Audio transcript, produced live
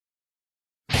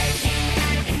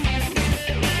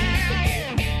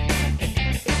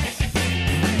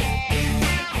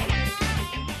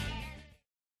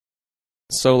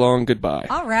so long, goodbye.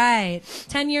 All right.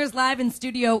 10 years live in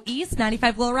Studio East,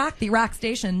 95 WIIL Rock, the rock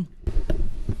station.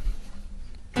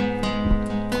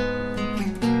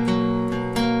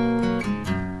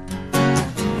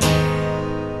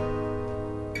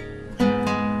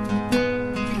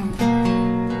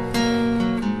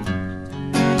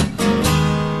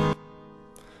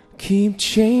 Keep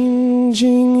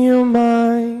changing your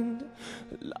mind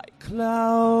like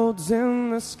clouds in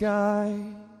the sky.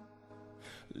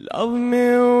 Love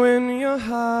me when you're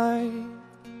high,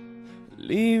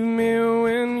 leave me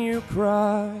when you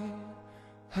cry.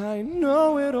 I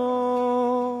know it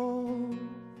all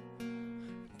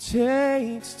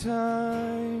takes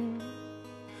time,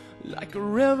 like a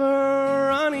river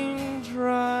running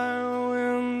dry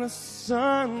when the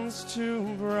sun's too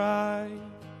bright.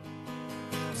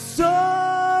 So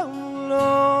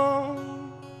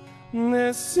long,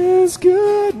 this is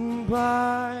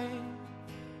goodbye.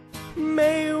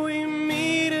 May we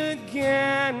meet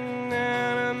again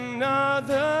in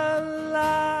another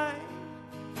life,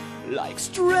 like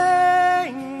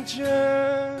strangers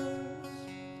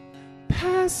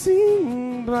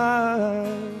passing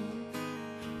by.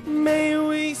 May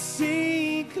we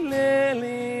see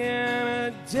clearly in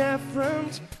a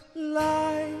different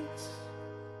light.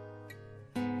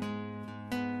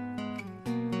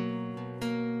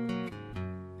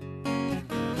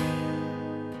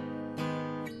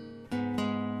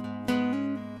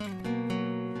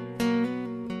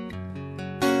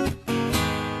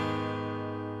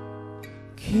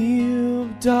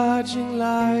 Keep dodging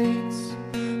lights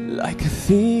like a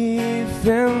thief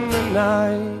in the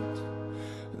night.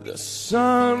 The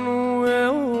sun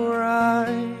will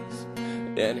rise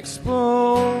and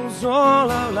expose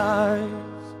all our lies.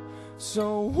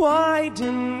 So why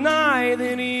deny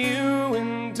that you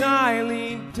and I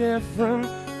lead different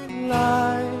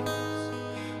lives?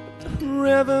 The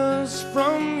rivers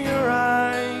from your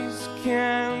eyes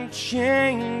can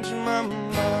change my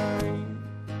mind.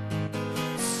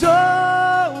 So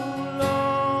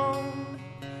long,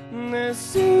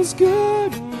 this is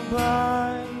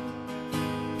goodbye.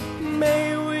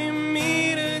 May we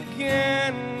meet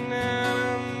again in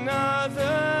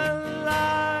another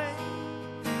life,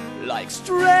 like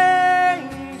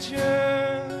strangers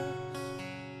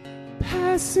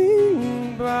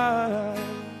passing by.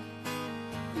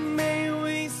 May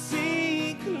we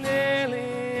see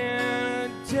clearly in a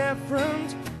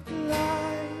different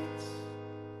light.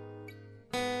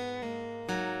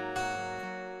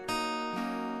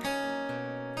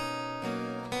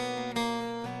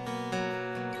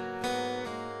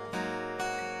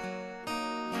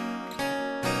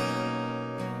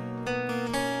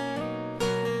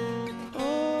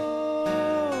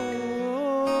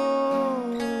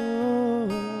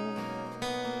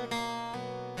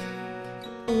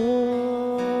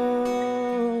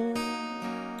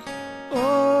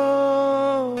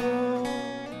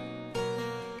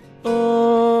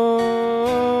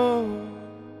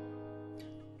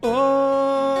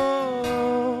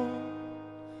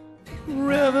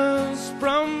 Rivers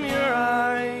from your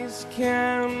eyes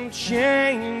can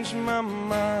change my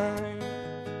mind.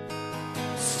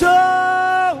 So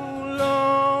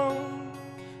long,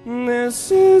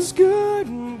 this is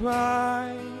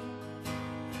goodbye.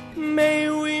 May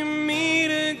we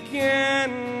meet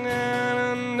again in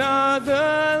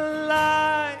another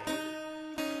life,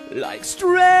 like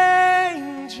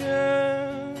strangers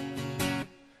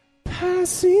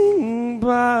passing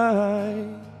by.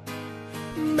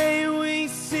 May we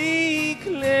see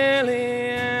clearly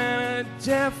in a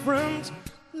different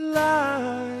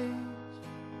light.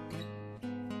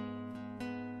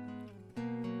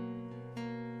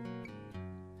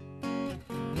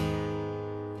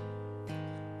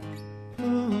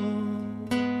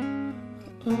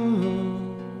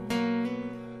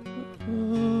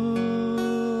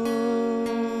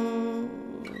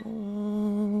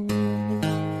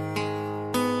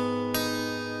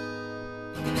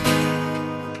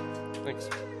 Thanks.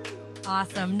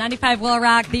 Awesome. 95 WIIL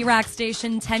Rock, the rock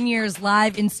station, 10 years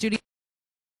live in studio.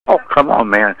 Oh, come on,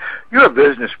 man. You're a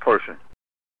business person.